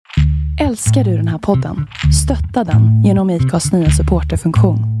Älskar du den här podden? Stötta den genom IKAs nya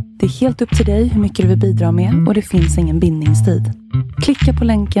supporterfunktion. Det är helt upp till dig hur mycket du vill bidra med och det finns ingen bindningstid. Klicka på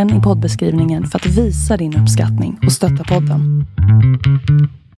länken i poddbeskrivningen för att visa din uppskattning och stötta podden.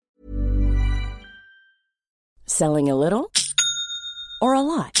 Selling a little or a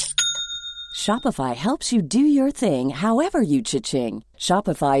lot? Shopify helps you do your thing however you cha-ching.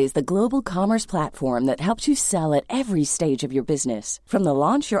 Shopify is the global commerce platform that helps you sell at every stage of your business. From the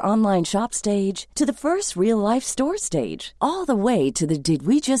launch your online shop stage to the first real-life store stage, all the way to the did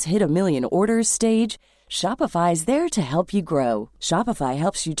we just hit a million orders stage. Shopify is there to help you grow. Shopify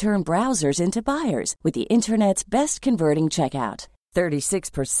helps you turn browsers into buyers with the internet's best converting checkout.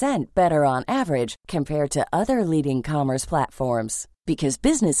 36% better on average compared to other leading commerce platforms. Because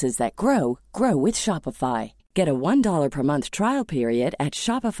businesses that grow, grow with Shopify. Get a $1 per month trial period at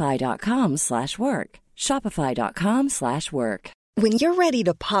shopify.com/work. Shopify.com/work. When you're ready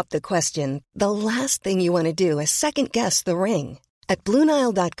to pop the question, the last thing you want to do is second-guess the ring. At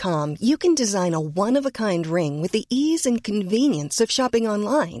BlueNile.com, you can design a one-of-a-kind ring with the ease and convenience of shopping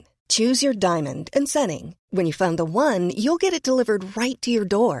online. Choose your diamond and setting. When you find the one, you'll get it delivered right to your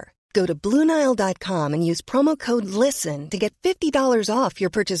door. Go to BlueNile.com and use promo code LISTEN to get $50 off your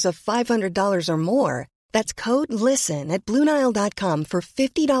purchase of $500 or more. That's code LISTEN at BlueNile.com for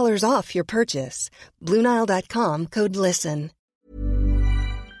 $50 off your purchase. BlueNile.com, code LISTEN.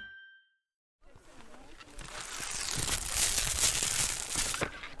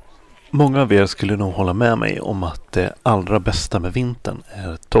 Många av er skulle nog hålla med mig om att det allra bästa med vintern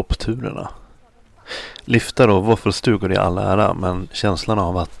är toppturerna. Liftar och våffelstugor i all ära, men känslan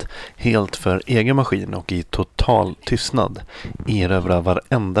av att helt för egen maskin och i total tystnad erövra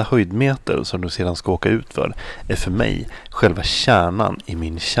varenda höjdmeter som du sedan ska åka ut är för mig själva kärnan i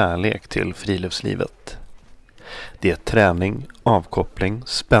min kärlek till friluftslivet. Det är träning, avkoppling,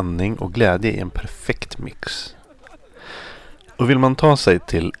 spänning och glädje i en perfekt mix. Och vill man ta sig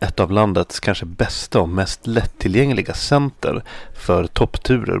till ett av landets kanske bästa och mest lättillgängliga center för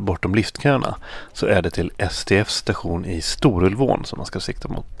toppturer bortom liftköerna, så är det till STFs station i Storulvån som man ska sikta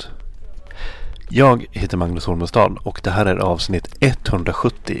mot. Jag heter Magnus Holmestad och det här är avsnitt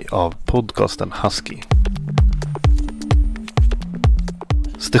 170 av podcasten Husky.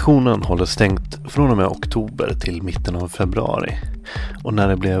 Stationen håller stängt från och med oktober till mitten av februari. Och när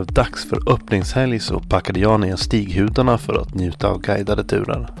det blev dags för öppningshelg så packade jag ner stighudarna för att njuta av guidade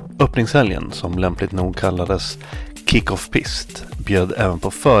turer. Öppningshelgen, som lämpligt nog kallades Kick-Off Pist, bjöd även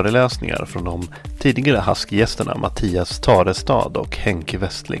på föreläsningar från de tidigare Husky-gästerna Mattias Tarestad och Henke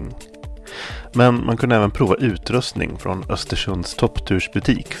Westling. Men man kunde även prova utrustning från Östersunds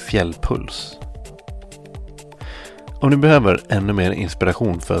topptursbutik Fjällpuls. Om ni behöver ännu mer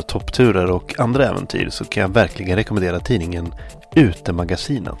inspiration för toppturer och andra äventyr så kan jag verkligen rekommendera tidningen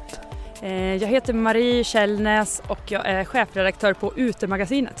Utemagasinet. Jag heter Marie Källnäs och jag är chefredaktör på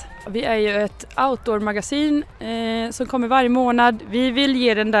Utemagasinet. Vi är ju ett outdoor-magasin som kommer varje månad. Vi vill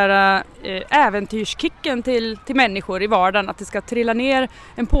ge den där äventyrskicken till människor i vardagen. Att det ska trilla ner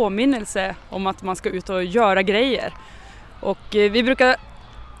en påminnelse om att man ska ut och göra grejer. Och vi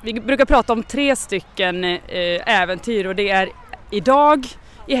brukar prata om 3 stycken äventyr, och det är idag,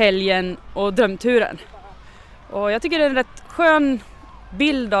 i helgen och drömturen. Och jag tycker det är en rätt skön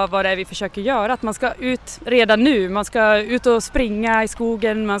bild av vad det är vi försöker göra. Att man ska ut redan nu, man ska ut och springa i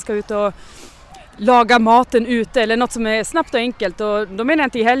skogen, man ska ut och laga maten ute eller något som är snabbt och enkelt. Och då menar jag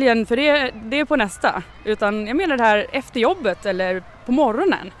inte i helgen, för det är på nästa. Utan jag menar det här efter jobbet eller på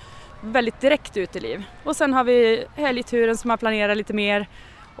morgonen. Väldigt direkt ut i liv. Och sen har vi helgturen som man planerar lite mer.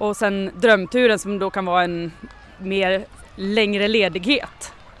 Och sen drömturen som då kan vara en mer längre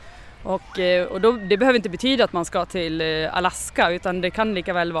ledighet. Och då, det behöver inte betyda att man ska till Alaska, utan det kan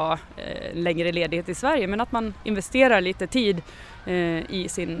lika väl vara längre ledighet i Sverige. Men att man investerar lite tid i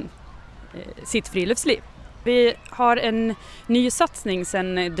sitt friluftsliv. Vi har en ny satsning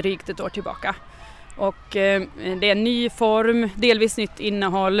sedan drygt ett år tillbaka. Och det är en ny form, delvis nytt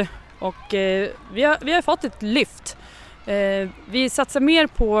innehåll. Och vi har fått ett lyft. Vi satsar mer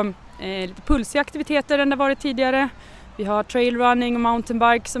på lite pulsiga aktiviteter än det varit tidigare. Vi har trailrunning och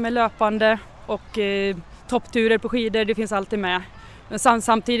mountainbike som är löpande och toppturer på skidor, det finns alltid med. Men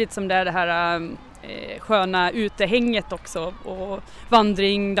samtidigt som det är det här sköna utehänget också, och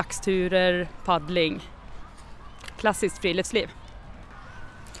vandring, dagsturer, paddling. Klassiskt friluftsliv.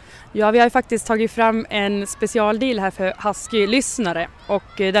 Ja, vi har ju faktiskt tagit fram en specialdeal här för Husky-lyssnare och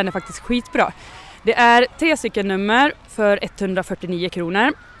den är faktiskt skitbra. Det är 3 stycken nummer för 149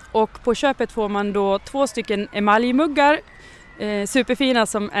 kronor. Och på köpet får man då 2 stycken emaljmuggar, superfina,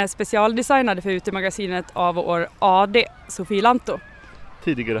 som är specialdesignade för Utemagasinet av vår AD, Sofie Lanto.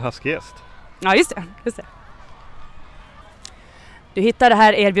 tidigare Husky-gäst. Ja, just det. Du hittar det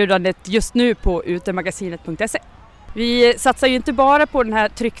här erbjudandet just nu på utemagasinet.se. Vi satsar ju inte bara på den här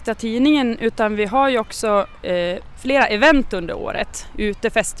tryckta tidningen utan vi har ju också flera event under året.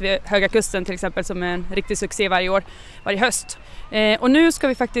 Utefest vid Höga Kusten till exempel som är en riktig succé varje höst. Och nu ska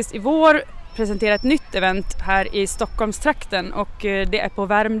vi faktiskt i vår presentera ett nytt event här i Stockholmstrakten och det är på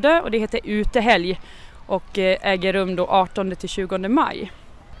Värmdö och det heter Utehelg och äger rum då 18-20 maj.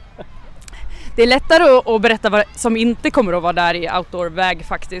 Det är lättare att berätta vad som inte kommer att vara där i outdoor-väg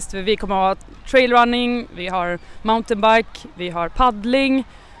faktiskt. För vi kommer att ha trailrunning, vi har mountainbike, vi har paddling,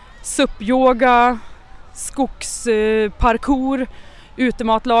 SUP-yoga, skogsparkour,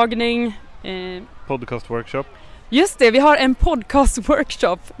 utematlagning. Podcast-workshop. Just det, vi har en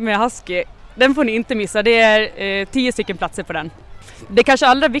podcast-workshop med Husky. Den får ni inte missa, det är 10 stycken platser på den. Det kanske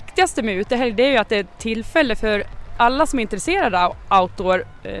allra viktigaste med Utehelg det är ju att det är ett tillfälle för alla som är intresserade av outdoor,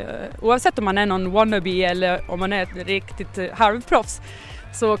 oavsett om man är någon wannabe eller om man är ett riktigt halvproffs,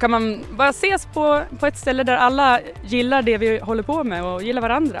 så kan man bara ses på ett ställe där alla gillar det vi håller på med och gillar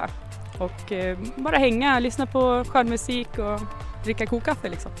varandra. Och bara hänga, lyssna på skön musik och dricka kokkaffe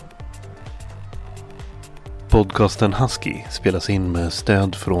liksom. Podcasten Husky spelas in med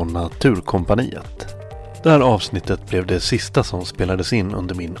stöd från Naturkompaniet. Det här avsnittet blev det sista som spelades in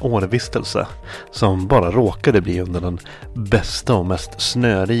under min årvistelse, som bara råkade bli under den bästa och mest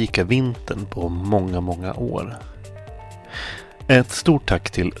snörika vintern på många år. Ett stort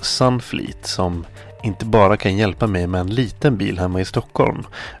tack till Sunfleet som inte bara kan hjälpa mig med en liten bil hemma i Stockholm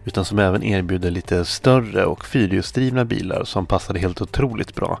utan som även erbjuder lite större och fyrhjulsdrivna bilar som passade helt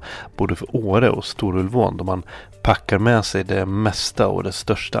otroligt bra både för Åre och Storulvån då man packar med sig det mesta och det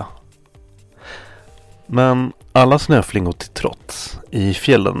största. Men alla snöflingor till trots, i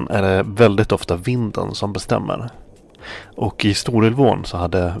fjällen är det väldigt ofta vinden som bestämmer. Och i Storulvån så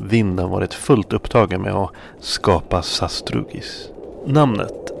hade vinden varit fullt upptagen med att skapa sastrugis.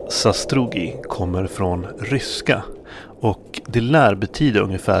 Namnet sastrugi kommer från ryska och det lär betyda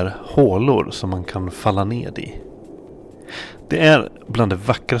ungefär hålor som man kan falla ned i. Det är bland det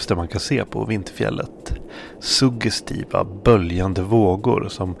vackraste man kan se på vinterfjället. Suggestiva, böljande vågor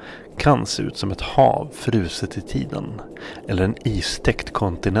som kan se ut som ett hav fruset i tiden eller en istäckt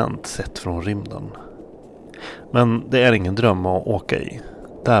kontinent sett från rymden. Men det är ingen dröm att åka i.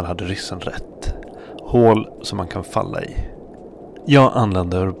 Där hade ryssen rätt. Hål som man kan falla i. Jag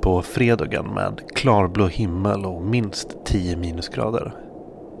anländer på fredagen med klarblå himmel och minst 10 minusgrader.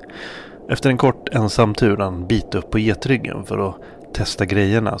 Efter en kort ensam tur en bit upp på getryggen för att testa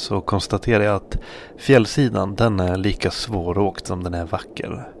grejerna så konstaterar jag att fjällsidan den är lika svåråkt som den är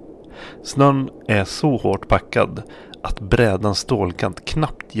vacker. Snön är så hårt packad att brädans stålkant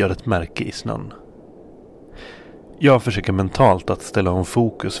knappt gör ett märke i snön. Jag försöker mentalt att ställa om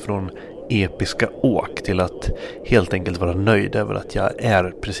fokus från episka åk till att helt enkelt vara nöjd över att jag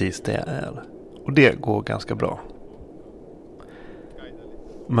är precis det jag är. Och det går ganska bra.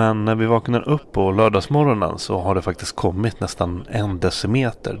 Men när vi vaknar upp på lördagsmorgonen så har det faktiskt kommit nästan 1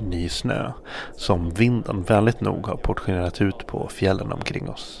 decimeter ny snö som vinden väldigt nog har portionerat ut på fjällen omkring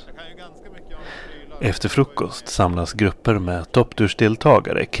oss. Efter frukost samlas grupper med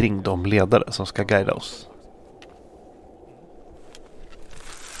topptursdeltagare kring de ledare som ska guida oss.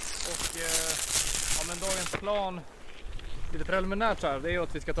 Men dagens plan, lite preliminärt så här, det är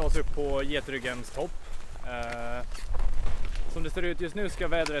att vi ska ta oss upp på Getryggens topp. Som det ser ut just nu ska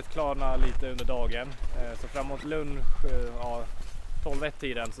vädret klarna lite under dagen. Så framåt lunch,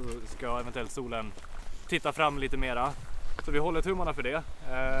 12-1-tiden så ska eventuellt solen titta fram lite mera. Så vi håller tummarna för det.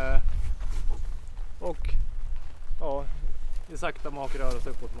 Och ja, i sakta mak rör oss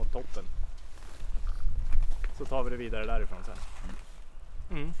uppåt mot toppen. Så tar vi det vidare därifrån sen.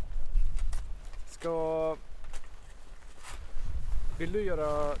 Vill du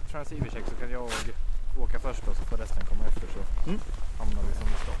göra transceiver-check så kan jag åka först och så får resten komma efter så hamnar vi som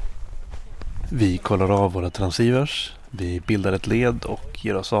vi ska. Vi kollar av våra transceivers, vi bildar ett led och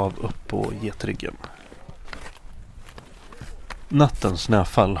ger oss av upp på getryggen. Nattens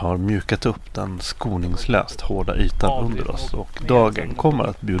snöfall har mjukat upp den skoningslöst hårda ytan under oss och dagen kommer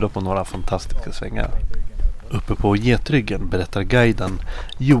att bjuda på några fantastiska svängar. Uppe på getryggen berättar guiden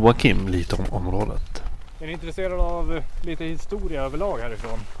Joakim lite om området. Är ni intresserade av lite historia överlag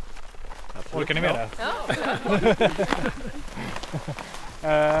härifrån? Orkar ni med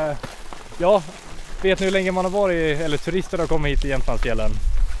det? Ja, vet ni hur länge man har varit, eller turister har kommit hit i Jämtlandsfjällen?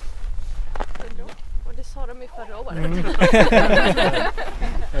 Och det sa de ju förra året.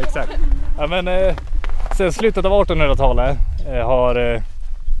 Exakt. Ja, men sen slutet av 1800-talet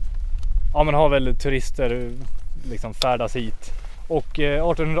har väl turister liksom färdas hit. Och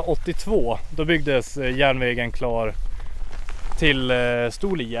 1882 då byggdes järnvägen klar till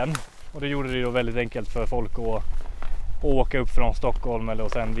Storlien. Och det gjorde det då väldigt enkelt för folk att åka upp från Stockholm eller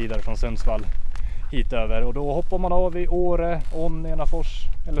och sen vidare från Sundsvall hit över. Och då hoppar man av i Åre, On, Enafors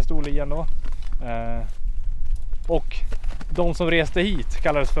eller Storlien då. Och de som reste hit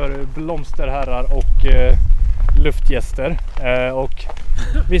kallades för blomsterherrar och luftgäster. Och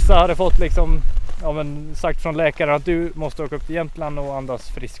vissa hade fått liksom, sagt från läkaren att du måste åka upp till Jämtland och andas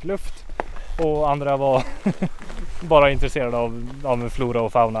frisk luft. Och andra var bara intresserade av flora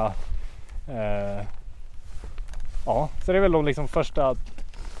och fauna. Så det är väl de liksom första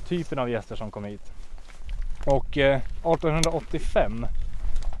typen av gäster som kom hit. Och 1885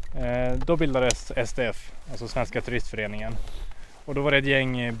 då bildades STF, alltså Svenska turistföreningen. Och då var det ett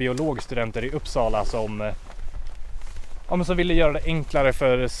gäng biologstudenter i Uppsala som ville göra det enklare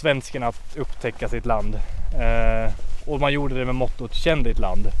för svenskarna att upptäcka sitt land. Och man gjorde det med mottot "Känn ditt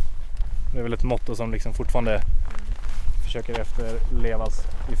land". Det är väl ett motto som liksom fortfarande försöker efterlevas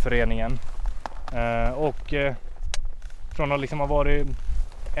i föreningen. Och från att liksom ha varit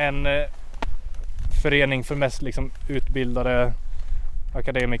en förening för mest liksom utbildade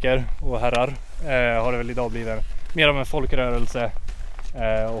akademiker och herrar har det väl idag blivit mer av en folkrörelse.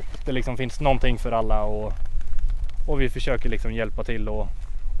 Och det liksom finns någonting för alla och vi försöker liksom hjälpa till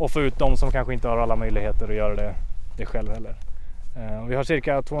och få ut de som kanske inte har alla möjligheter att göra det själv heller. Vi har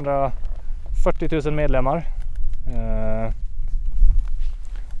cirka 240 000 medlemmar.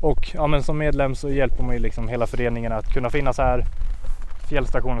 Och som medlem så hjälper man ju liksom hela föreningen att kunna finnas här.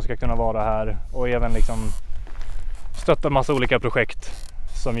 Fjällstationen ska kunna vara här och även liksom stötta massa olika projekt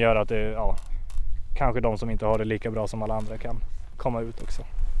som gör att det, kanske de som inte har det lika bra som alla andra kan komma ut också.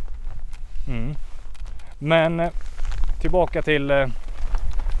 Men tillbaka till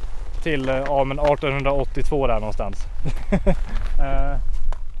 1882 där någonstans.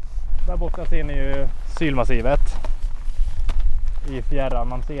 Där borta ser ni ju Sylmassivet i fjärran.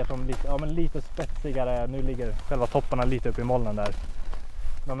 Man ser som lite spetsigare. Nu ligger själva topparna lite upp i molnen där.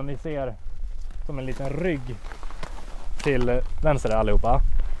 Men ni ser som en liten rygg till vänster allihopa.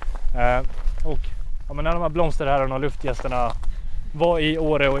 Och när de här blomsterherrarna och luftgästerna var i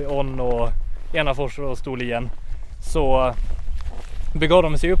Åre och i On och Enafors och Storlien så begav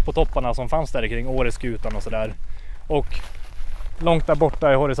de sig upp på topparna som fanns där kring Åreskutan och sådär. Och långt där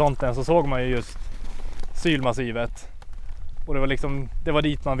borta i horisonten så såg man ju just Sylmassivet. Och det var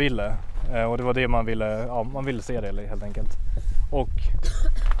dit man ville. Och det var det man ville se det helt enkelt. Och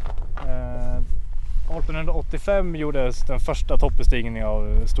 1885 gjordes den första toppbestigningen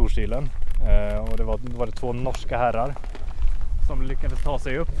av Storstilen. Och det var det 2 norska herrar som lyckades ta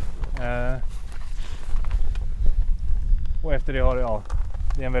sig upp. Och efter det har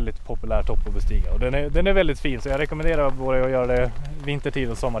det är en väldigt populär topp att bestiga. Och den är väldigt fin, så jag rekommenderar både att göra det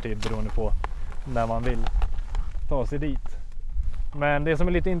vintertid och sommartid beroende på när man vill ta sig dit. Men det som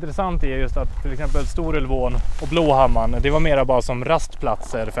är lite intressant är just att till exempel Storulvån och Blåhamman, det var mera bara som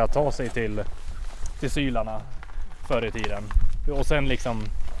rastplatser för att ta sig till Sylarna förr i tiden. Och sen liksom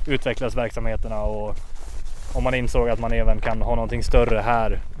utvecklas verksamheterna och man insåg att man även kan ha någonting större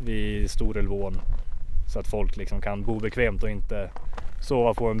här vid Storulvån så att folk liksom kan bo bekvämt och inte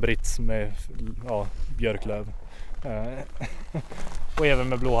sova på en brits med björklöv. Och även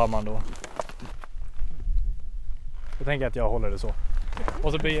med Blåhamman då. Jag tänker att jag håller det så.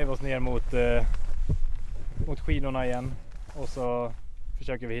 Och så beger vi oss ner mot skidorna igen. Och så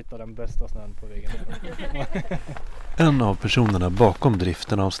försöker vi hitta den bästa snön på vägen. En av personerna bakom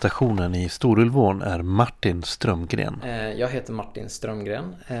driften av stationen i Storulvån är Martin Strömgren. Jag heter Martin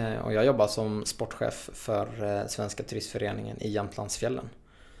Strömgren och jag jobbar som sportchef för Svenska turistföreningen i Jämtlandsfjällen.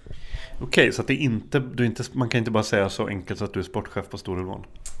 Okej, så att man kan inte bara säga så enkelt så att du är sportchef på Storulvån?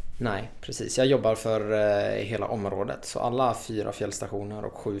 Nej, precis. Jag jobbar för hela området. Så alla 4 fjällstationer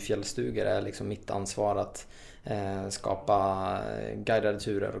och 7 fjällstugor är liksom mitt ansvar att skapa guidade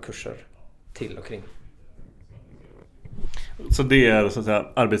turer och kurser till och kring. Så det är så att säga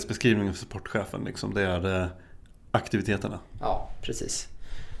arbetsbeskrivningen för sportchefen liksom, det är aktiviteterna? Ja, precis.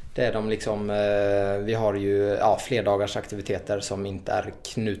 Det är de liksom, vi har ju flerdagars aktiviteter som inte är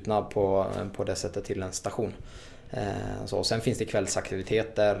knutna på det sättet till en station. Så sen finns det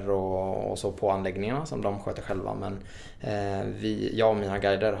kvällsaktiviteter och så på anläggningarna som de sköter själva, men jag och mina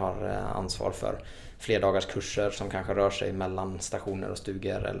guider har ansvar för flerdagars kurser som kanske rör sig mellan stationer och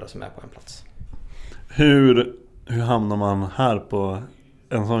stugor eller som är på en plats. Hur hamnar man här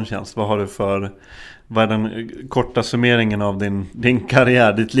en sån tjänst? Vad är den korta summeringen av din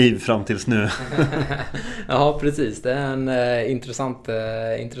karriär, ditt liv fram tills nu? Ja, precis. Det är en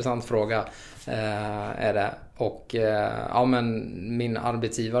intressant fråga är det. Och ja, men min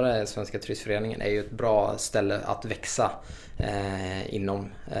arbetsgivare, Svenska Turistföreningen, är ju ett bra ställe att växa inom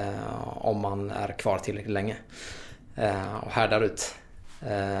om man är kvar tillräckligt länge och härdar ut.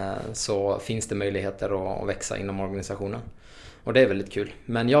 Så finns det möjligheter att växa inom organisationen. Och det är väldigt kul.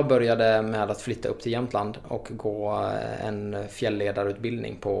 Men jag började med att flytta upp till Jämtland och gå en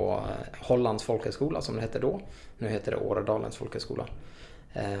fjällledarutbildning på Hollands folkhögskola som det hette då. Nu heter det Åredalens folkhögskola.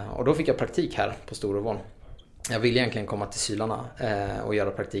 Och då fick jag praktik här på Storuvån. Jag ville egentligen komma till Sylarna och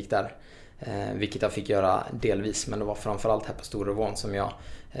göra praktik där. Vilket jag fick göra delvis, men det var framförallt här på Storuvån som jag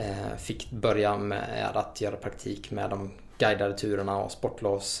fick börja med att göra praktik med de guidade turerna och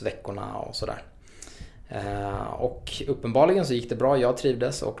sportlovsveckorna och sådär. Och uppenbarligen så gick det bra, jag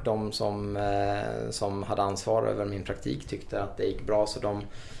trivdes och de som hade ansvar över min praktik tyckte att det gick bra, så de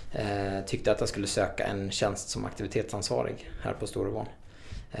tyckte att jag skulle söka en tjänst som aktivitetsansvarig här på Storuvån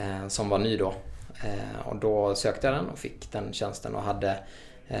som var ny då. Och då sökte jag den och fick den tjänsten och hade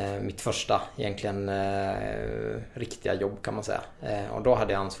mitt första egentligen riktiga jobb kan man säga. Och då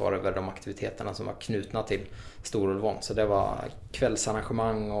hade jag ansvar över de aktiviteterna som var knutna till Storulvån. Så det var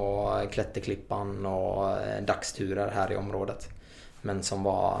kvällsarrangemang och klätterklippan och dagsturer här i området. Men som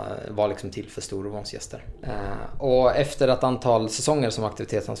var liksom till för Storulvåns gäster. Och efter ett antal säsonger som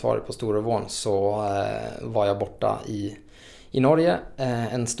aktivitetsansvarig på Storulvån så var jag borta i Norge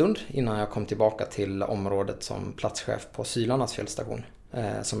en stund innan jag kom tillbaka till området som platschef på Sylarnas fjällstation.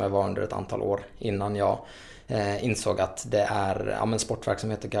 Som jag var under ett antal år innan jag insåg att det är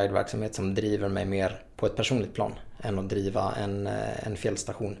sportverksamhet och guideverksamhet som driver mig mer på ett personligt plan än att driva en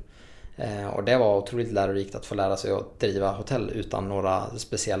fjällstation. Och det var otroligt lärorikt att få lära sig att driva hotell utan några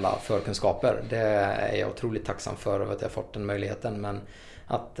speciella förkunskaper. Det är jag otroligt tacksam för att jag fått den möjligheten. Men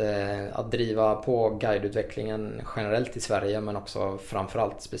att driva på guideutvecklingen generellt i Sverige men också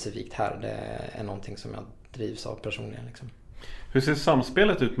framförallt specifikt här, det är någonting som jag drivs av personligen liksom. Hur ser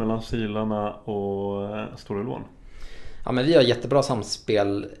samspelet ut mellan Sylarna och Storulvån? Ja, men vi har jättebra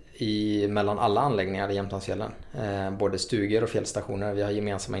samspel mellan alla anläggningar i Jämtlandsfjällen. Både stugor och fjällstationer. Vi har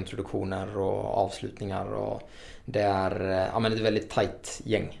gemensamma introduktioner och avslutningar. Och det är ett väldigt tajt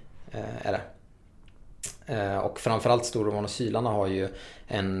gäng är det. Och framförallt Storulvån och Sylarna har ju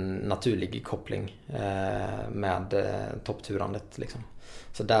en naturlig koppling med toppturandet. Liksom.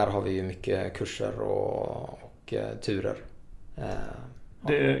 Så där har vi ju mycket kurser och turer.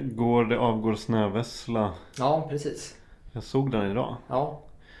 Det avgår snövessla. Ja, precis. Jag såg den idag. Ja.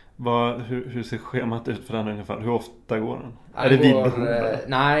 Hur ser schemat ut för den ungefär? Hur ofta går den? Är det vid behov?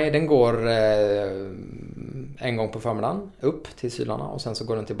 Nej, den går en gång på förmiddagen upp till Sylarna och sen så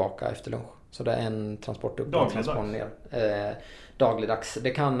går den tillbaka efter lunch. Så det är en transport upp och en transport ner. Dagligdags. Det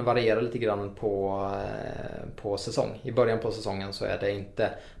kan variera lite grann på säsong. I början på säsongen så är det inte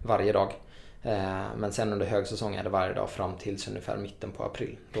varje dag. Men sen under högsäsong är det varje dag fram till ungefär mitten på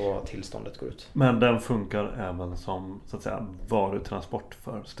april då tillståndet går ut. Men den funkar även som så att säga varutransport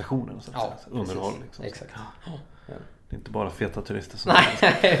för stationen så att säga. Underhåll liksom. Exakt. Ja. Det är inte bara feta turister som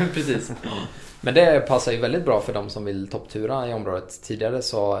Nej, precis. Men det passar ju väldigt bra för de som vill topptura i området. Tidigare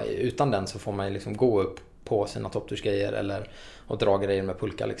så utan den så får man ju liksom gå upp på sina topptursgrejer eller och dra grejer med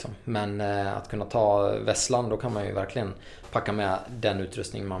pulka liksom. Men att kunna ta Vässlan, då kan man ju verkligen packa med den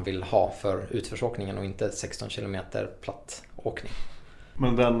utrustning man vill ha för utförsåkningen och inte 16 kilometer platt åkning.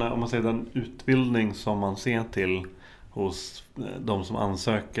 Men om man säger den utbildning som man ser till hos de som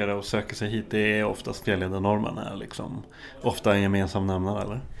ansöker och söker sig hit, det är oftast fjällledarnormen är liksom ofta en gemensam nämnare,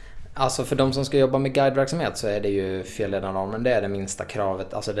 eller? Alltså för de som ska jobba med guideverksamhet så är det ju fjällledarnormen, det är det minsta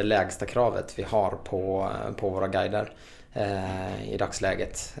kravet, alltså det lägsta kravet vi har på våra guider i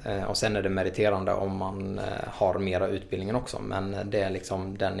dagsläget. Och sen är det meriterande om man har mera utbildningen också, men det är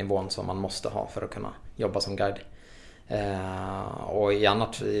liksom den nivån som man måste ha för att kunna jobba som guide. Och i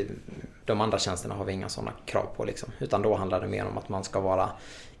de andra tjänsterna har vi inga sådana krav på liksom, utan då handlar det mer om att man ska vara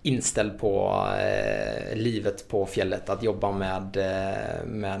inställd på livet på fjället, att jobba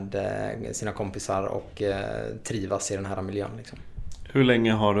med sina kompisar och trivas i den här miljön liksom. Hur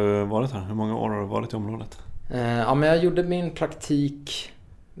länge har du varit här? Hur många år har du varit i området? Ja, men jag gjorde min praktik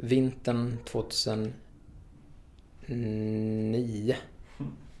vintern 2009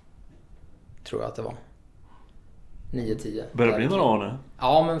 tror jag att det var. 9-10. Börjar det bli några år nu?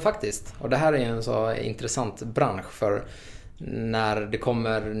 Ja, men faktiskt. Och det här är en så intressant bransch för när det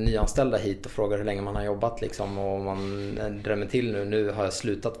kommer nyanställda hit och frågar hur länge man har jobbat liksom, och man drömmer till nu har jag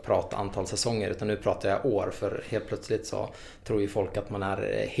slutat prata antal säsonger utan nu pratar jag år, för helt plötsligt så tror ju folk att man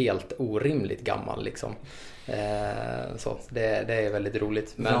är helt orimligt gammal liksom. Så det är väldigt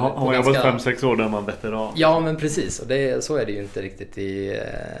roligt. Men har man jobbat 5-6 år där man veteran? Ja, men precis, och så är det ju inte riktigt i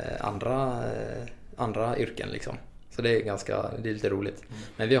andra yrken liksom. Så det är lite roligt.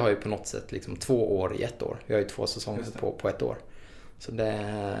 Men vi har ju på något sätt liksom 2 år i 1 år. Vi har ju 2 säsonger på 1 år. Så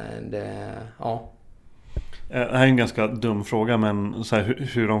ja. Det här är en ganska dum fråga, men så här,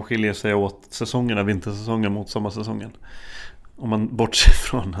 hur de skiljer sig åt säsongerna, vintersäsongen mot sommarsäsongen. Om man bortser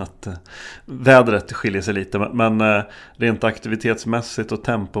från att vädret skiljer sig lite, men rent aktivitetsmässigt och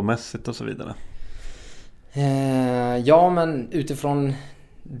tempomässigt och så vidare. Ja, men utifrån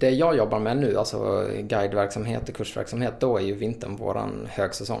det jag jobbar med nu, alltså guideverksamhet och kursverksamhet, då är ju vintern våran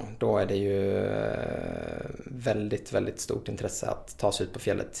högsäsong. Då är det ju väldigt, väldigt stort intresse att ta sig ut på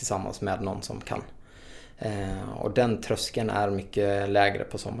fjället tillsammans med någon som kan. Och den tröskeln är mycket lägre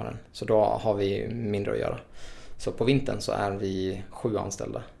på sommaren, så då har vi mindre att göra. Så på vintern så är vi 7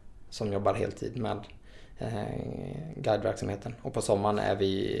 anställda som jobbar heltid med guideverksamheten. Och på sommaren är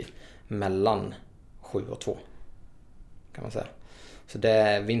vi mellan 7 och 2 kan man säga. Så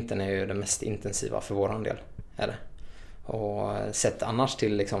vintern är ju det mest intensiva för våran del. Är det. Och sett annars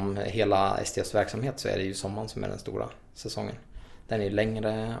till liksom hela STFs verksamhet så är det ju sommaren som är den stora säsongen. Den är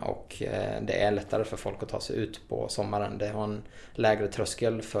längre och det är lättare för folk att ta sig ut på sommaren. Det har en lägre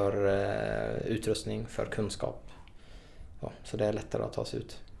tröskel för utrustning, för kunskap. Så det är lättare att ta sig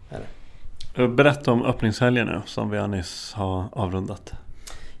ut. Är det. Berätta om öppningshelgen nu som vi nyss har avrundat.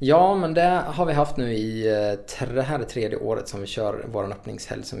 Ja, men det har vi haft nu det här är 3:e året som vi kör vår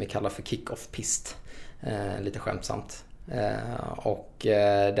öppningshelg som vi kallar för kick-off pist. Lite skämtsamt. Och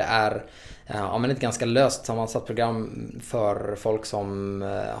det är men ett ganska löst sammansatt program för folk som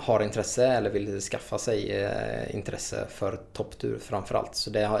har intresse eller vill skaffa sig intresse för topptur framförallt. Så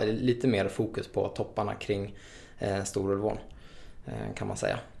det har lite mer fokus på topparna kring Storulvån kan man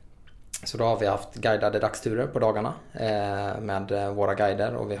säga. Så då har vi haft guidade dagsturer på dagarna med våra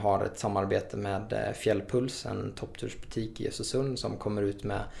guider, och vi har ett samarbete med Fjällpuls, en topptursbutik i Östersund som kommer ut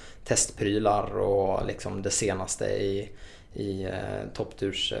med testprylar och liksom det senaste i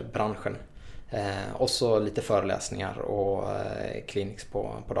topptursbranschen. Och så lite föreläsningar och clinics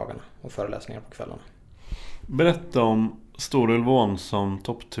på dagarna och föreläsningar på kvällarna. Berätta om Storulvån som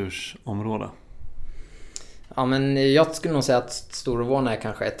topptursområde. Ja, men jag skulle nog säga att Storulvån är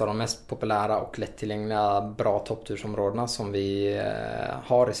kanske ett av de mest populära och lättillgängliga bra topptursområdena som vi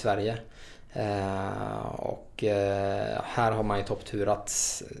har i Sverige. Och här har man ju toppturat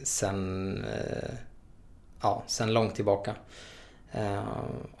sen långt tillbaka.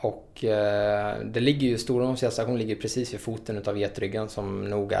 Och det ligger ju, Storulvåns fjällstation ligger precis vid foten utav Getryggen som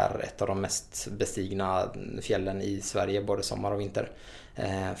nog är ett av de mest bestigna fjällen i Sverige både sommar och vinter.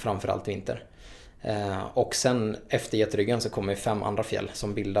 Framförallt vinter. Och sen efter Getryggen så kommer 5 andra fjäll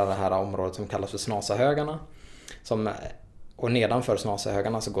som bildar det här området som kallas för Snasahögarna. Och nedanför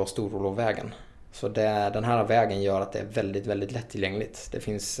Snasahögarna så går Storulvvägen. Så den här vägen gör att det är väldigt, väldigt lättillgängligt. Det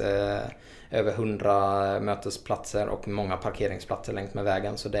finns över 100 mötesplatser och många parkeringsplatser längs med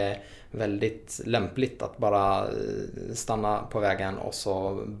vägen. Så det är väldigt lämpligt att bara stanna på vägen och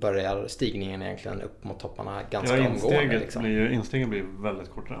så börjar stigningen egentligen upp mot topparna ganska omgående. Instegen blir väldigt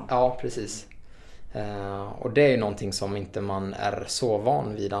kortare. Ja, precis. Och det är ju någonting som inte man är så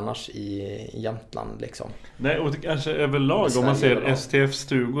van vid annars i Jämtland liksom. Nej, och kanske överlag om man ser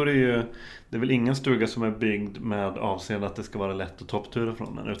STF-stugor det är väl ingen stuga som är byggd med avseende att det ska vara lätt att topptura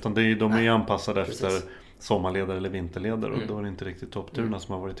från den, utan de är ju anpassade efter sommarledare eller vinterledare, och då är det inte riktigt toppturerna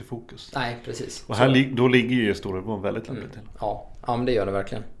som har varit i fokus. Nej, precis. Och här då ligger ju Storulvån väldigt lämpligt till. Ja, men det gör det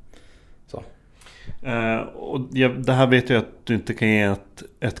verkligen. Så. Och det här vet jag att du inte kan ge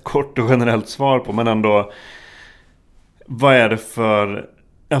ett kort och generellt svar på, men ändå, vad är det för,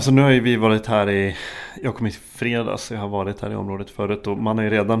 alltså nu har ju vi varit här jag kom i fredags, jag har varit här i området förut, och man har ju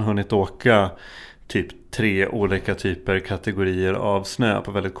redan hunnit åka typ 3 olika kategorier av snö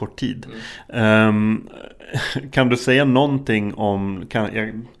på väldigt kort tid. Kan du säga någonting om,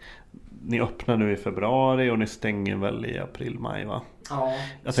 ni öppnar nu i februari och ni stänger väl i april, maj, va? Ja,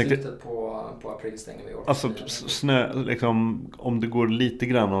 slutet på april stänger vi år. Alltså snö, liksom, om det går lite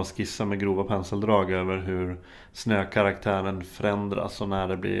grann att skissa med grova penseldrag över hur snökaraktären förändras och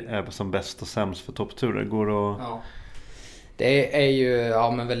när det är som bäst och sämst för toppturer, går att... Ja. Det är ju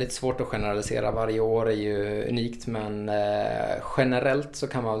men väldigt svårt att generalisera. Varje år är ju unikt, men generellt så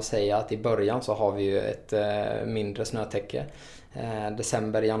kan man väl säga att i början så har vi ju ett mindre snötäcke.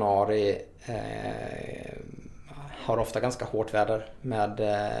 December, januari har ofta ganska hårt väder med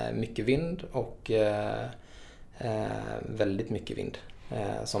mycket vind och väldigt mycket vind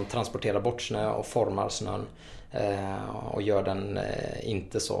som transporterar bort snö och formar snön och gör den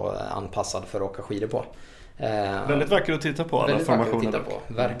inte så anpassad för att åka skidor på. Väldigt vackert att titta på alla formationer.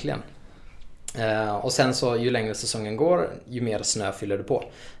 Verkligen. Och sen så ju längre säsongen går, ju mer snö fyller du på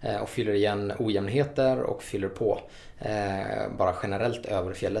och fyller igen ojämnheter och fyller på bara generellt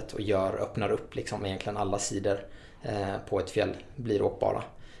över fjället och öppnar upp liksom egentligen alla sidor på ett fjäll blir åkbara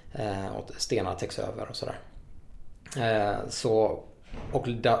och stenar täcks över och sådär. Och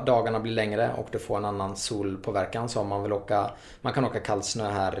dagarna blir längre och du får en annan solpåverkan, så om man kan åka kallsnö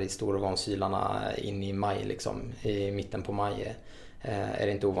här i Storvånsylarna in i maj liksom, i mitten på maj är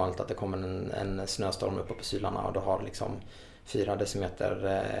det inte ovanligt att det kommer en snöstorm uppe på Sylarna och du har liksom 4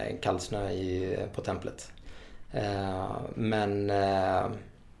 decimeter kallsnö på templet. Men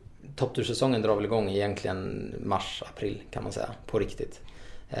topptursäsongen drar väl igång egentligen mars-april kan man säga, på riktigt.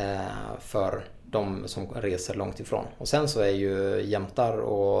 För de som reser långt ifrån. Och sen så är ju jämtar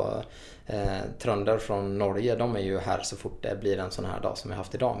och trönder från Norge, de är ju här så fort det blir en sån här dag som vi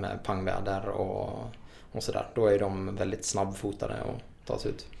haft idag med pangväder och sådär. Då är de väldigt snabbfotade och tar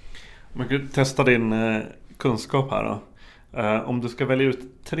sig ut. Man kan testa din kunskap här då. Om du ska välja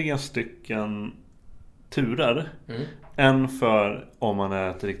ut 3 stycken turer. En för om man är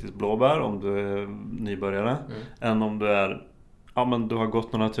ett riktigt blåbär, om du är nybörjare. En om du är men du har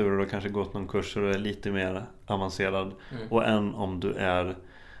gått några turer och kanske gått någon kurs och du är lite mer avancerad. Och en om du är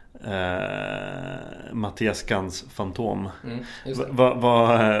Mattias Gans fantom.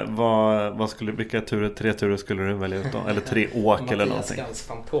 Vilka 3 turer skulle du välja ut då? Eller 3 åk eller någonting? Mattias Gans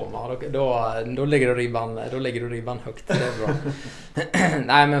fantom, då lägger du ribban högt. Det är bra.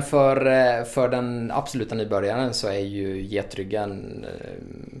 Nej, men för den absoluta nybörjaren så är ju Getryggen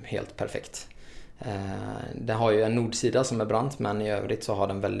helt perfekt. Den har ju en nordsida som är brant, men i övrigt så har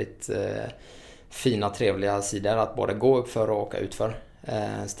den väldigt fina, trevliga sidor att både gå upp för och åka utför.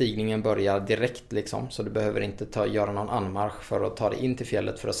 Stigningen börjar direkt liksom, så du behöver inte göra någon anmarsch för att ta dig in till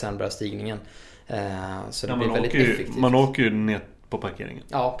fjället för att sen börja stigningen. Så det blir väldigt effektivt. Man åker ju ner på parkeringen.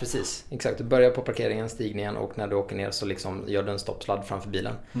 Ja, precis. Exakt. Du börjar på parkeringen, stigningen, och när du åker ner så liksom gör du en stoppsladd framför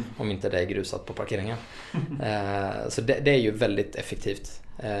bilen. Om inte det är grusat på parkeringen. Så det är ju väldigt effektivt.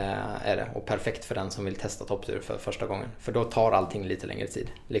 Är det. Och perfekt för den som vill testa topptur för första gången. För då tar allting lite längre tid.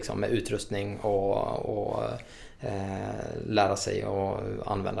 Liksom med utrustning och lära sig och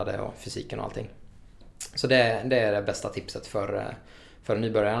använda det och fysiken och allting. Så det är det bästa tipset för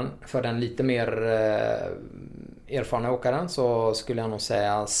nybörjaren. För den lite mer erfarna åkaren så skulle jag nog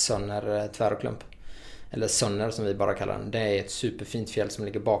säga Sönner Tvärklump. Eller Sönner som vi bara kallar den. Det är ett superfint fjäll som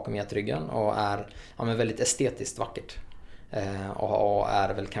ligger bakom Getryggen och är väldigt estetiskt vackert. Och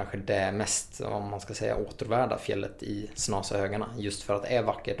är väl kanske det mest, om man ska säga, återvärda fjället i Snasahögarna. Just för att det är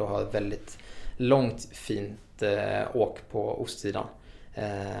vackert och har ett väldigt långt fint åk på ostsidan.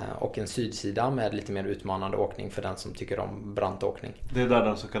 Och en sydsida med lite mer utmanande åkning för den som tycker om brantåkning. Det är där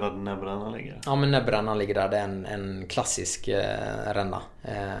den så kallade näbbrännan ligger? Ja, men näbbrännan ligger där. Det är en klassisk ränna.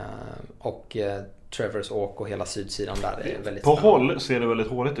 Och Trevors åk och hela sydsidan där är väldigt på spännande. Håll ser det väldigt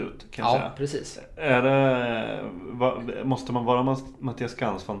hårigt ut, kan jag säga. Ja, precis. Måste man vara Mattias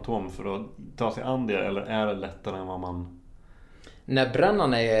Gans fantom för att ta sig an det, eller är det lättare än vad man...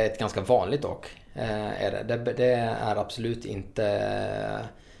 Näbbrännan är ett ganska vanligt åk. Det är absolut inte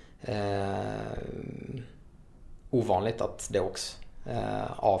ovanligt att det åks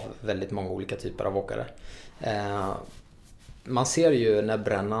av väldigt många olika typer av åkare. Man ser ju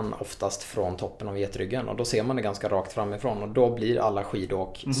näbbrännan oftast från toppen av Getryggen och då ser man det ganska rakt framifrån och då blir alla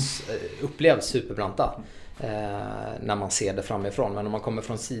skidåk upplevs superbranta när man ser det framifrån. Men om man kommer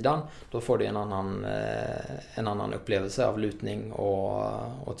från sidan då får du en annan upplevelse av lutning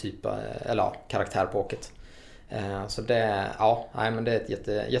och typ, eller karaktär på åket. Så det är ett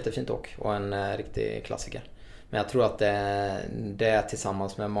jättefint åk och en riktig klassiker. Men jag tror att det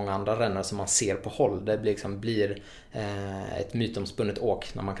tillsammans med många andra rännare som man ser på håll, det blir ett mytomspunnet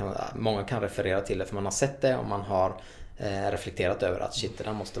åk när många kan referera till det för man har sett det och man har reflekterat över att shit, det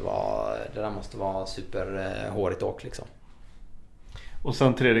där måste vara superhårigt åk liksom. Och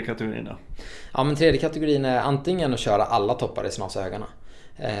sen tredje kategorin då? Ja, men tredje kategorin är antingen att köra alla toppar i Snasahögarna.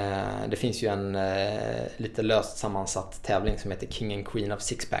 Det finns ju en lite löst sammansatt tävling som heter King and Queen of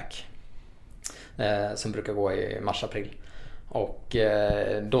Sixpack. Som brukar gå i mars-april. Och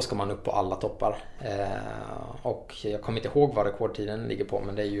då ska man upp på alla toppar. Och jag kommer inte ihåg vad rekordtiden ligger på,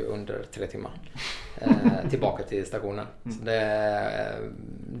 men det är ju under 3 timmar. Tillbaka till stationen. Så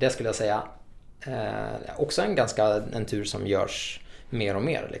det skulle jag säga. Också en tur som görs mer och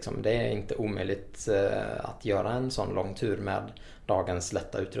mer. Liksom. Det är inte omöjligt att göra en sån lång tur med dagens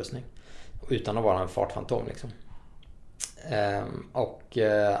lätta utrustning utan att vara en fartfantom. Liksom.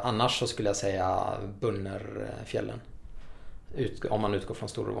 Annars så skulle jag säga Bunnerfjällen, om man utgår från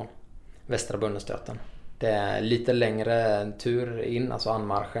Storuvån. Västra Bunnerstöten. Det är lite längre tur in, alltså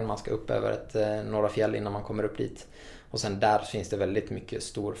anmarschen. Man ska upp över några fjäll innan man kommer upp dit. Och sen där finns det väldigt mycket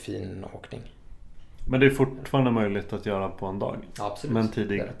stor fin åkning. Men det är fortfarande möjligt att göra på en dag? Ja, absolut. Men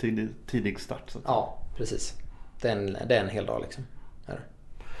tidig start? Så att ja, precis. Det är en hel dag liksom.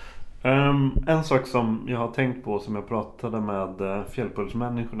 En sak som jag har tänkt på, som jag pratade med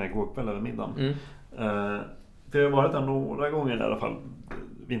fjällpulsmänniskorna igår kväll över middagen. För jag har varit där några gånger i alla fall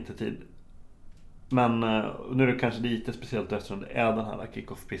vintertid. Men nu är det kanske lite speciellt eftersom det är den här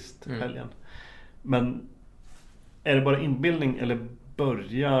kick-off-pist-helgen. Men är det bara inbildning eller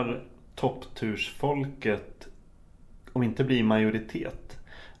börjar topptursfolket, om inte bli majoritet,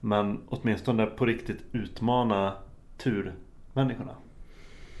 men åtminstone på riktigt utmana turmänniskorna?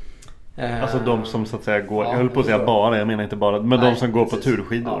 Alltså de som så att säga går, jag höll på att säga bara, jag menar inte bara, men de som går på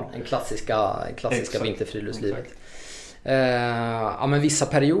turskidor. Ja, en klassiska vinterfriluftslivet. Ja, men vissa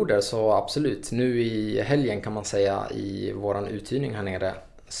perioder så absolut. Nu i helgen kan man säga i våran uthyrning här nere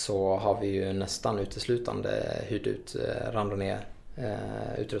så har vi ju nästan uteslutande hyrt ut randonnée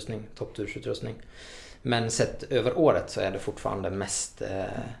utrustning, topptursutrustning. Men sett över året så är det fortfarande mest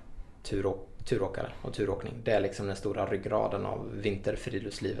turåkare och turåkning. Det är liksom den stora ryggraden av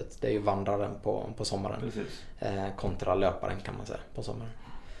vinterfriluftslivet. Det är ju vandraren på sommaren. Kontra löparen kan man säga på sommaren.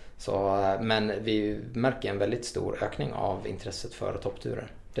 Så, men vi märker en väldigt stor ökning av intresset för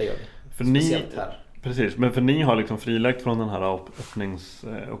toppturer. Det gör vi. För speciellt här. Precis, men för ni har liksom frilagt från den här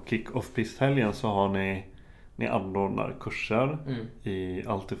öppnings- och kick-off-pist-helgen, så har ni anordnar kurser i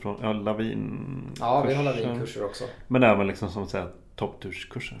allt ifrån lavin. Ja, vi har lavinkurser också. Men även liksom som säger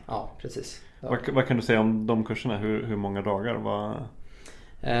toppturskurser. Ja, precis. Ja. Vad kan du säga om de kurserna? Hur många dagar?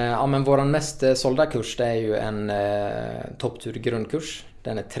 Ja, men våran mest sålda kurs, det är ju en topptur grundkurs.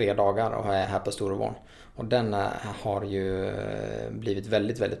 Den är 3 dagar och är här på Storuvån. Och den har ju blivit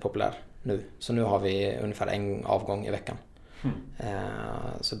väldigt, väldigt populär nu. Så nu har vi ungefär en avgång i veckan.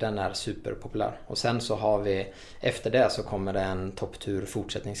 Så den är superpopulär. Och sen så har vi, efter det så kommer det en topptur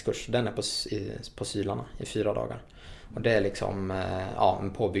fortsättningskurs. Den är på Sylarna i 4 dagar. Och det är liksom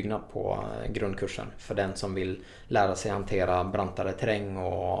en påbyggnad på grundkursen för den som vill lära sig hantera brantare terräng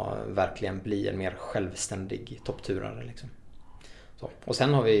och verkligen bli en mer självständig toppturare liksom. Så. Och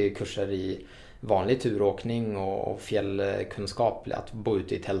sen har vi kurser i vanlig turåkning och fjällkunskap, att bo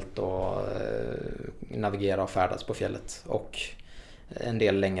ute i tält och navigera och färdas på fjället, och en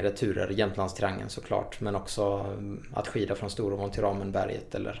del längre turer, Jämtlandstriangeln såklart, men också att skida från Storuvån till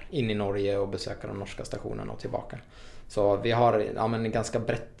Ramenberget eller in i Norge och besöka de norska stationerna och tillbaka. Så vi har en ganska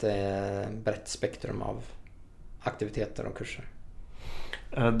brett spektrum av aktiviteter och kurser.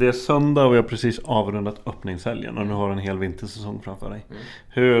 Det är söndag och vi har precis avrundat öppningshelgen och nu har en hel vintersäsong framför dig.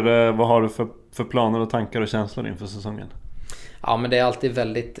 Vad har du för planer och tankar och känslor inför säsongen? Ja, men det är alltid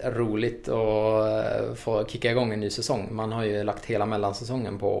väldigt roligt att få kicka igång en ny säsong. Man har ju lagt hela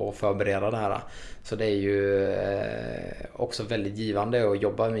mellansäsongen på att förbereda det här. Så det är ju också väldigt givande att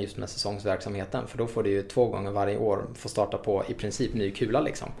jobba med just med säsongsverksamheten. För då får du ju 2 gånger varje år få starta på i princip ny kula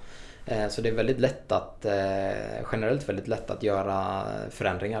liksom. Så det är väldigt lätt generellt väldigt lätt att göra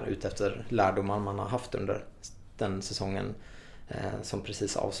förändringar utefter lärdomar man har haft under den säsongen som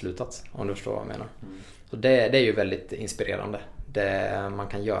precis avslutats, om du förstår vad jag menar. Så det är ju väldigt inspirerande. Man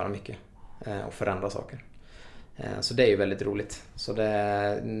kan göra mycket och förändra saker. Så det är ju väldigt roligt. Så det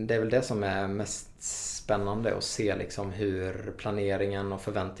är väl det som är mest spännande, att se liksom hur planeringen och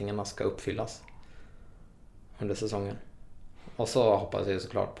förväntningarna ska uppfyllas under säsongen. Och så hoppas jag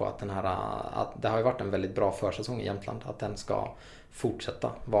såklart på att det har ju varit en väldigt bra försäsong i Jämtland, att den ska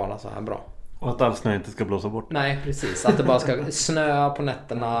fortsätta vara så här bra. Och att all snö inte ska blåsa bort. Nej, precis. Att det bara ska snöa på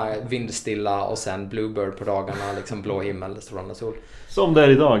nätterna, vindstilla och sen bluebird på dagarna, liksom blå himmel, strålande sol. Som det är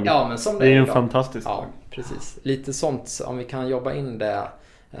idag. Ja, men som det är en idag. Fantastisk dag. Ja, precis. Lite sånt, om vi kan jobba in det,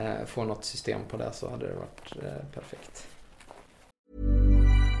 få något system på det, så hade det varit perfekt.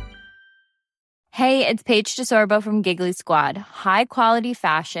 Hey, it's Paige DeSorbo from Giggly Squad. High quality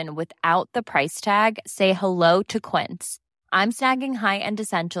fashion without the price tag. Say hello to Quince. I'm snagging high-end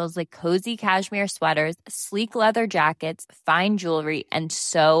essentials like cozy cashmere sweaters, sleek leather jackets, fine jewelry, and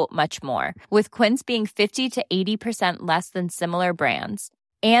so much more. With Quince being 50 to 80% less than similar brands.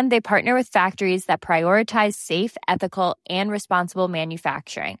 And they partner with factories that prioritize safe, ethical, and responsible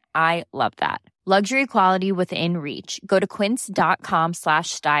manufacturing. I love that. Luxury quality within reach. Go to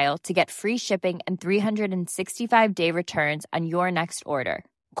quince.com/style to get free shipping and 365-day returns on your next order.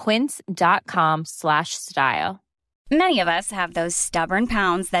 Quince.com/style. Many of us have those stubborn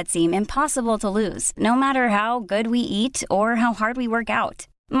pounds that seem impossible to lose, no matter how good we eat or how hard we work out.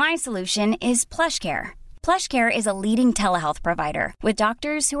 My solution is PlushCare. PlushCare is a leading telehealth provider with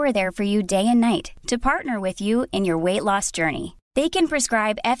doctors who are there for you day and night to partner with you in your weight loss journey. They can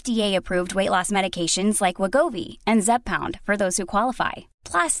prescribe FDA-approved weight loss medications like Wegovy and Zepbound for those who qualify.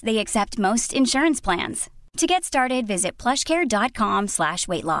 Plus, they accept most insurance plans. To get started, visit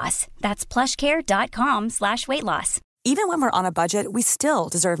plushcare.com/weightloss. That's plushcare.com/weightloss. Even when we're on a budget, we still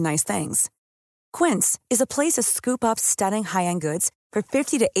deserve nice things. Quince is a place to scoop up stunning high-end goods for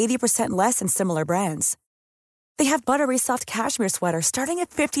 50 to 80% less than similar brands. They have buttery soft cashmere sweaters starting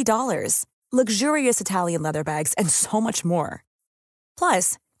at $50, luxurious Italian leather bags, and so much more.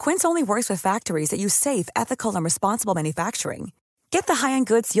 Plus, Quince only works with factories that use safe, ethical, and responsible manufacturing. Get the high-end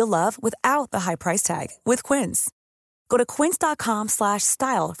goods you'll love without the high price tag with Quince. Go to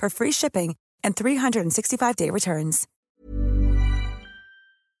quince.com/style for free shipping and 365-day returns.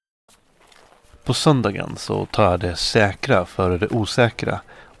 På söndagen så tar jag det säkra före det osäkra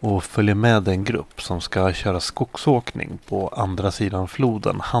och följer med en grupp som ska köra skogsåkning på andra sidan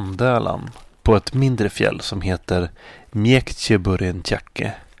floden Handölan på ett mindre fjäll som heter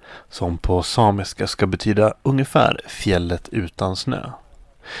Mjekcheburentjacke, som på samiska ska betyda ungefär fjället utan snö.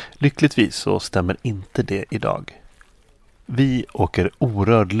 Lyckligtvis så stämmer inte det idag. Vi åker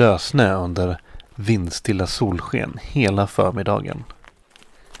orörd lössnö under vindstilla solsken hela förmiddagen.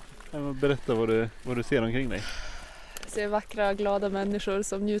 Berätta vad du ser omkring dig. Jag ser vackra, glada människor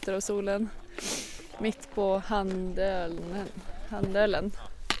som njuter av solen mitt på Handölan.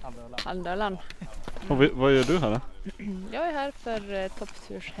 Och vad gör du här då? Jag är här för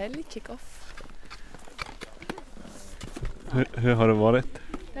toppturshelg, kick-off. Hur har det varit?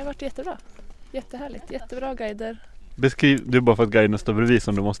 Det har varit jättebra. Jättehärligt. Jättebra guider. Beskriv, det är bara för att guiden står bredvid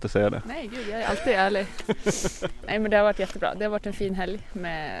som du måste säga det. Nej, gud, jag är alltid ärlig. Nej, men det har varit jättebra. Det har varit en fin helg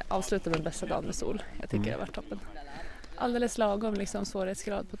med avsluta med bästa dagen med sol. Jag tycker det har varit toppen. Alldeles lagom liksom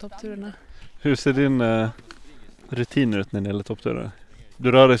svårighetsgrad på toppturerna. Hur ser din rutin ut när det gäller toppturer?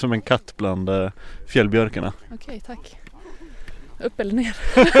 Du rör dig som en katt bland fjällbjörkarna. Okej, tack. Upp eller ner?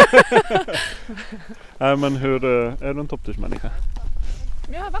 Nej, men hur är du en topptursmänniska?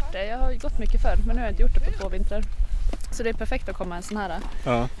 Jag har varit det. Jag har gått mycket förr, men nu har jag inte gjort det på 2 vintrar. Så det är perfekt att komma en sån här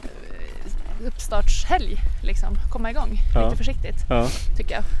uppstartshelg. Liksom. Komma igång lite försiktigt,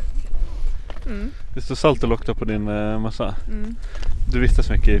 tycker jag. Mm. Det står Saltolokta på din massa. Du vistas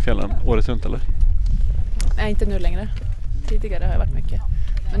mycket i fjällen, året runt eller? Nej, inte nu längre. Tidigare har jag varit mycket.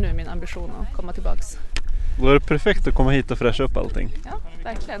 Men nu är min ambition att komma tillbaks. Då är det perfekt att komma hit och fräscha upp allting. Ja,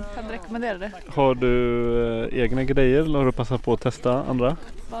 verkligen. Kan du rekommendera det? Har du egna grejer eller har du passat på att testa andra?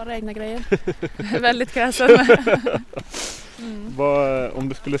 Bara egna grejer. Väldigt kräsen. Om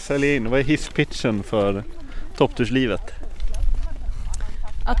du skulle sälja in, vad är hisspitchen för toppturslivet?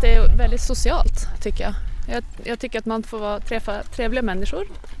 Att det är väldigt socialt, tycker jag. Jag tycker att man får träffa trevliga människor,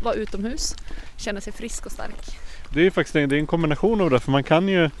 vara utomhus, känna sig frisk och stark. Det är faktiskt en kombination av det, för man kan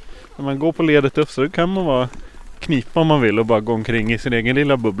ju, när man går på ledet upp så kan man vara knipa om man vill och bara gå omkring i sin egen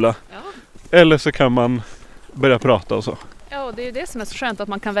lilla bubbla. Ja. Eller så kan man börja prata och så. Ja, och det är det som är så skönt att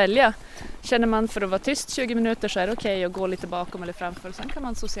man kan välja. Känner man för att vara tyst 20 minuter så är det okej att gå lite bakom eller framför. Sen kan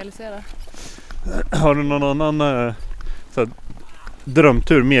man socialisera. Har du någon annan så här,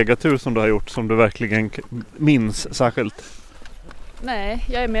 drömtur, megatur som du har gjort som du verkligen minns särskilt? Nej,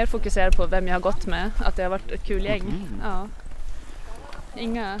 jag är mer fokuserad på vem jag har gått med. Att det har varit ett kul gäng. Ja.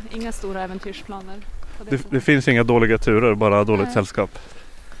 Inga stora äventyrsplaner. Det finns inga dåliga turer, bara dåligt sällskap.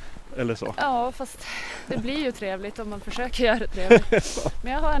 Eller så. Ja, fast det blir ju trevligt om man försöker göra det trevligt.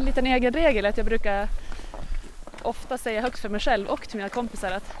 Men jag har en liten egen regel att jag brukar ofta säga högt för mig själv och till mina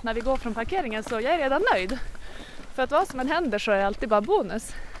kompisar att när vi går från parkeringen så jag är redan nöjd. För att vad som än händer så är det alltid bara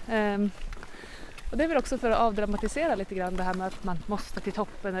bonus. Och det är väl också för att avdramatisera lite grann det här med att man måste till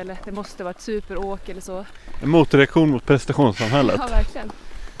toppen eller det måste vara ett superåk eller så. En motreaktion mot prestationssamhället. Ja, verkligen.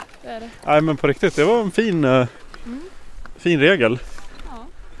 Det är det. Nej, men på riktigt, det var en fin regel. Ja.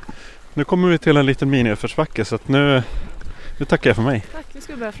 Nu kommer vi till en liten mini-uppförsbacke så att nu tackar jag för mig. Tack, vi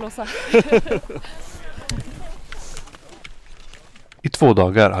ska börja flåsa. I 2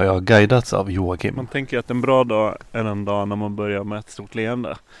 dagar har jag guidats av Joakim. Man tänker att en bra dag är en dag när man börjar med ett stort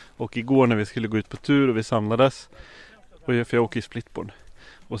leende. Och igår när vi skulle gå ut på tur och vi samlades, för jag åker i splitboard.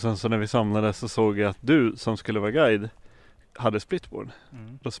 Och sen så när vi samlades så såg jag att du som skulle vara guide hade splitboard.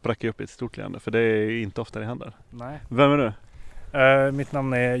 Då sprack jag upp i ett stort leende, för det är inte ofta det händer. Nej. Vem är du? Mitt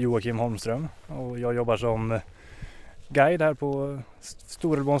namn är Joakim Holmström och jag jobbar som guide här på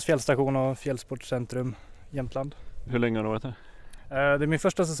Storulvåns fjällstation och fjällsportcentrum Jämtland. Hur länge har du varit här? Det är min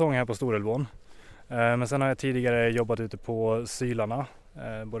första säsong här på Storulvån. Men sen har jag tidigare jobbat ute på Sylarna,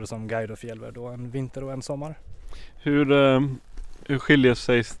 både som guide och fjällvärd, och en vinter och en sommar. Hur skiljer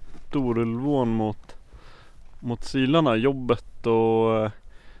sig Storulvån mot Sylarna? Jobbet och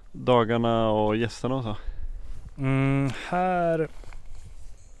dagarna och gästerna och så? Här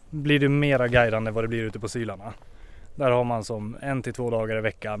blir det mera guidande vad det blir ute på Sylarna. Där har man som 1 till 2 dagar i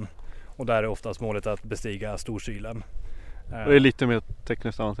veckan och där är oftast målet att bestiga Storsylen. Det är lite mer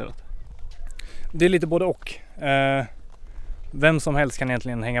tekniskt avancerat. Det är lite både och. Vem som helst kan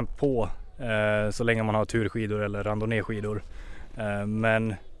egentligen hänga på så länge man har turskidor eller randonnéskidor.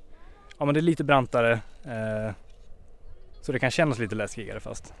 Men det är lite brantare så det kan kännas lite läskigare,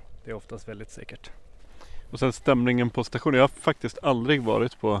 fast det är oftast väldigt säkert. Och sen stämningen på stationen. Jag har faktiskt aldrig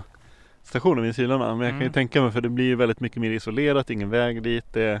varit på stationen vid Sylarna, men jag kan ju tänka mig, för det blir väldigt mycket mer isolerat, ingen väg dit,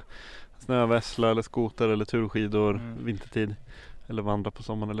 det är snövässla eller skoter eller turskidor vintertid, eller vandra på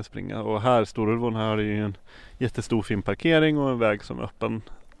sommaren eller springa. Och här Storulvån, här är ju en jättestor fin parkering och en väg som är öppen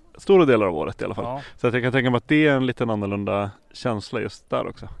stora delar av året i alla fall. Ja. Så att jag kan tänka mig att det är en liten annorlunda känsla just där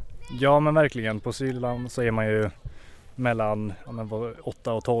också. Ja, men verkligen. På Sylan så är man ju mellan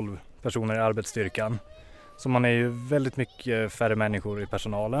 8 och 12 personer i arbetsstyrkan. Så man är ju väldigt mycket färre människor i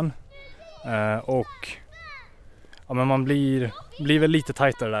personalen. Och men man blir väl lite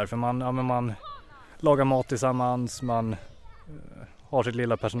tajtare där, för man lagar mat tillsammans, man har sitt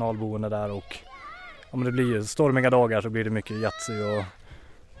lilla personalboende där, och det blir ju stormiga dagar så blir det mycket Yatzy och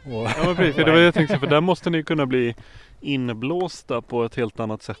ja, men precis, för det var det jag tänkte, för där måste ni kunna bli inblåsta på ett helt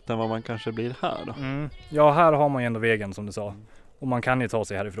annat sätt än vad man kanske blir här då. Ja, här har man ju ändå vägen som du sa, och man kan ju ta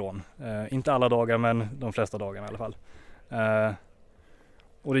sig härifrån. Inte alla dagar, men de flesta dagarna i alla fall.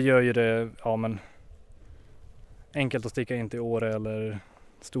 Och det gör ju det enkelt att sticka in till Åre eller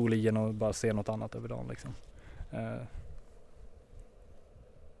Storlien och bara se något annat över dagen liksom.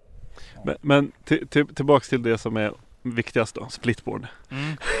 Men tillbaks till det som är viktigast då, splitboard.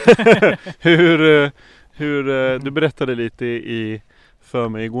 Du berättade lite för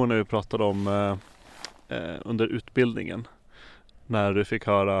mig igår när vi pratade om under utbildningen, när du fick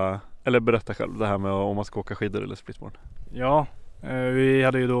höra, eller berätta själv det här med om man ska åka skidor eller splitboard. Ja, vi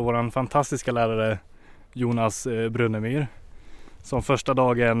hade ju då våran fantastiska lärare Jonas Brunnemyr, som första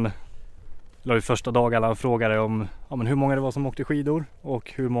dagarna han frågade om hur många det var som åkte skidor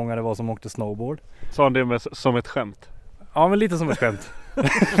och hur många det var som åkte snowboard. Sa han det som ett skämt? Ja, men lite som ett skämt.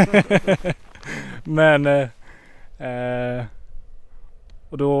 Men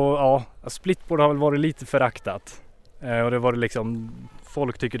och då, splitboard har väl varit lite föraktat. Och det var liksom,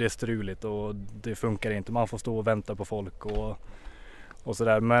 folk tycker det är struligt och det funkar inte. Man får stå och vänta på folk och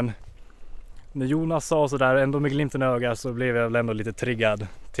sådär. Men när Jonas sa sådär, ändå med glimten i ögat, så blev jag väl ändå lite triggad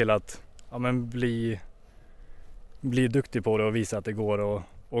till att bli duktig på det och visa att det går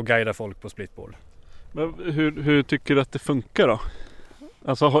och guida folk på splitboard. Men hur tycker du att det funkar då?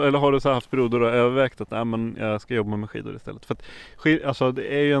 Alltså, eller har du så haft perioder och övervägt att jag ska jobba med skidor istället? För att,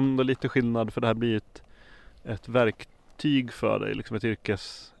 det är ju ändå lite skillnad, för det här blir ett verktyg för dig, liksom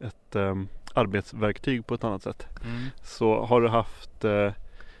ett arbetsverktyg på ett annat sätt. Så har du haft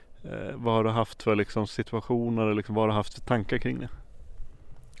vad har du haft för liksom situationer, eller liksom, vad har du haft för tankar kring det?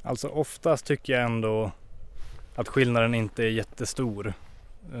 Alltså oftast tycker jag ändå att skillnaden inte är jättestor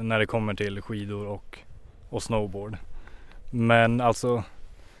när det kommer till skidor och snowboard. Men alltså,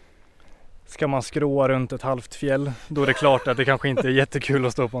 ska man skråa runt ett halvt fjäll, då är det klart att det kanske inte är jättekul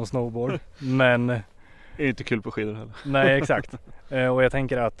att stå på en snowboard. Men det är inte kul på skidor heller. Nej, exakt. Och jag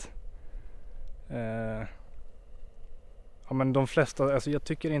tänker att men de flesta, alltså jag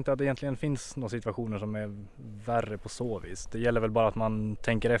tycker inte att det egentligen finns några situationer som är värre på så vis. Det gäller väl bara att man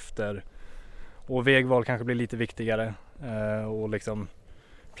tänker efter, och vägval kanske blir lite viktigare, och liksom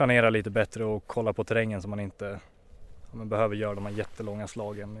planera lite bättre och kolla på terrängen så man inte behöver göra de här jättelånga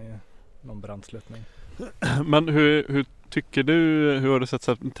slagen i någon brandsluttning. Men hur tycker du, hur har du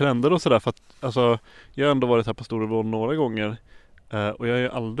sett trender och sådär? För att, alltså, jag har ändå varit här på Storulvån några gånger, och jag har ju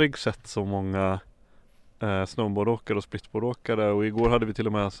aldrig sett så många snowboardåkare och splitboardåkare, och igår hade vi till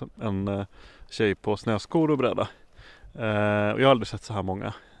och med en tjej på snöskor och bräda, och jag har aldrig sett så här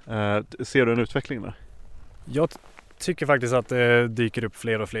många. Ser du en utveckling där? Jag tycker faktiskt att det dyker upp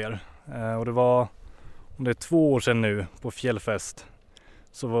fler och fler, och det var, om det är 2 år sedan nu på Fjällfest,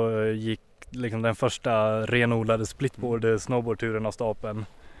 så gick liksom den första renodlade snowboardturen av stapeln,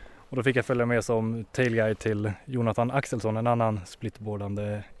 och då fick jag följa med som tailguide till Jonathan Axelsson, en annan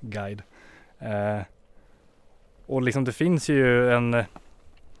splitboardande guide. Och liksom det finns ju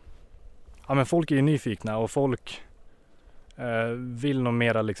men folk är ju nyfikna och folk vill nog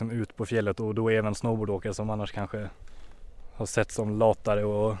mera liksom ut på fjället, och då även snowboardåkare som annars kanske har sett som latare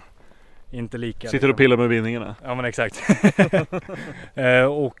och inte lika. Sitter och pillar med vinningarna. Ja, men exakt.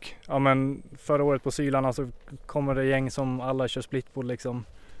 Och ja, men förra året på Sylarna så kommer det gäng som alla kör splitboard liksom.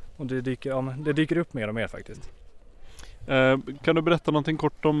 Och det dyker upp mer och mer faktiskt. Kan du berätta någonting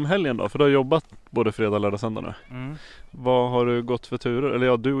kort om helgen då? För du har jobbat både fredag, lördag, söndag nu. Vad har du gått för turer? Eller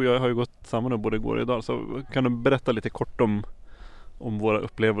ja, du och jag har ju gått samman nu både igår och idag. Så kan du berätta lite kort om våra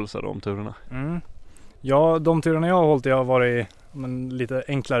upplevelser och om turerna? Ja, de turerna jag har hållit har varit lite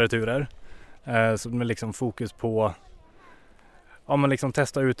enklare turer. Så med liksom fokus på liksom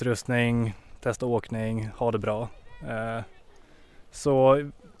testa utrustning, testa åkning, ha det bra. Så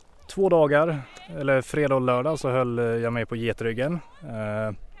 2 dagar, eller fredag och lördag, så höll jag mig på Getryggen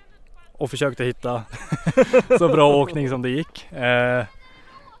och försökte hitta så bra åkning som det gick.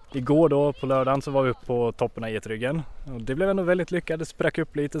 Igår då på lördagen så var vi uppe på toppen av Getryggen. Och det blev ändå väldigt lyckat, det sprack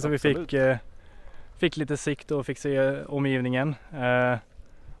upp lite så Absolut. Vi fick lite sikt och fick se omgivningen.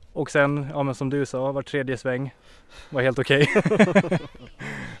 Och sen, men som du sa, var 3:e sväng var helt okej.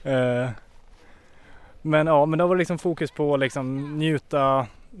 Men det var liksom fokus på liksom njuta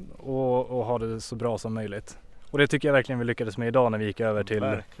och ha det så bra som möjligt. Och det tycker jag verkligen vi lyckades med idag när vi gick över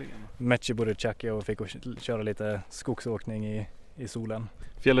till Mechiburutjaki och fick köra lite skogsåkning i solen.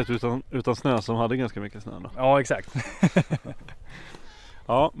 Fjället utan snö som hade ganska mycket snö då. Ja, exakt.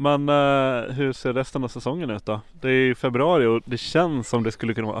 Ja, men hur ser resten av säsongen ut då? Det är februari och det känns som det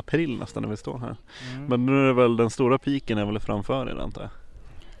skulle kunna vara april nästan när vi står här. Men nu är det väl den stora piken är väl framför er, antar jag?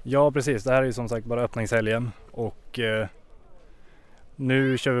 Ja, precis. Det här är ju som sagt bara öppningshelgen och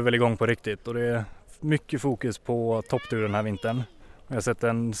nu kör vi väl igång på riktigt, och det är mycket fokus på toppturen den här vintern. Jag har sett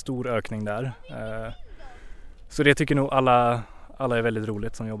en stor ökning där. Så det tycker nog alla är väldigt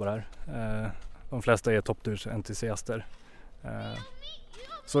roligt som jobbar här. De flesta är topptursentusiaster.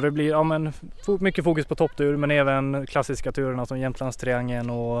 Så det blir mycket fokus på topptur, men även klassiska turerna som Jämtlandstriangeln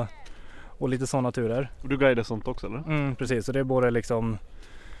och lite sådana turer. Och du guidar sånt också, eller? Precis, så det är både liksom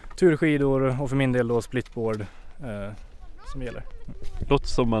turskidor och för min del då splitboard som gäller. Låter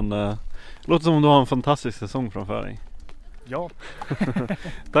som om du har en fantastisk säsong framför dig. Ja.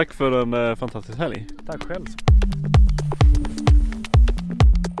 Tack för en fantastisk helg. Tack själv.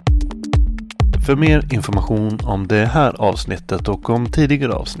 För mer information om det här avsnittet och om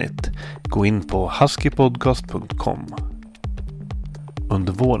tidigare avsnitt, gå in på huskypodcast.com.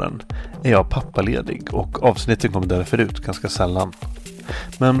 Under våren är jag pappaledig och avsnitten kommer därför ut ganska sällan.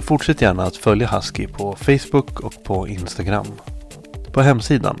 Men fortsätt gärna att följa Husky på Facebook och på Instagram. På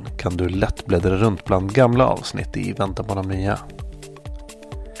hemsidan kan du lätt bläddra runt bland gamla avsnitt i väntan på de nya.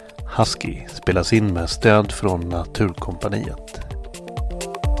 Husky spelas in med stöd från Naturkompaniet.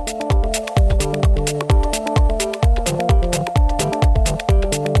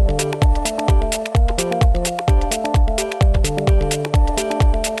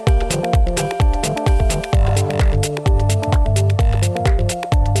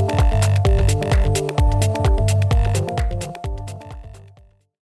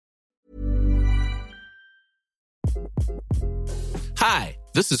 Hi,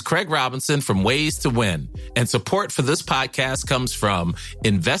 this is Craig Robinson from Ways to Win, and support for this podcast comes from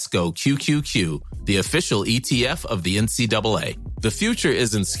Invesco QQQ, the official ETF of the NCAA. The future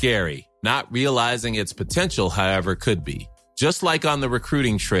isn't scary. Not realizing its potential, however, could be. Just like on the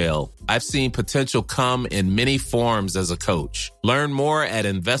recruiting trail, I've seen potential come in many forms as a coach. Learn more at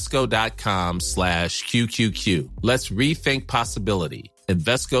Invesco.com/QQQ. Let's rethink possibility.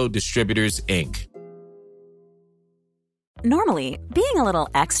 Invesco Distributors, Inc. Normally, being a little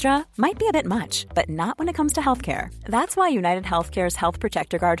extra might be a bit much, but not when it comes to healthcare. That's why United Healthcare's Health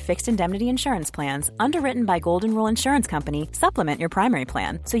Protector Guard fixed indemnity insurance plans, underwritten by Golden Rule Insurance Company, supplement your primary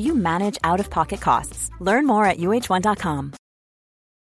plan so you manage out-of-pocket costs. Learn more at UH1.com.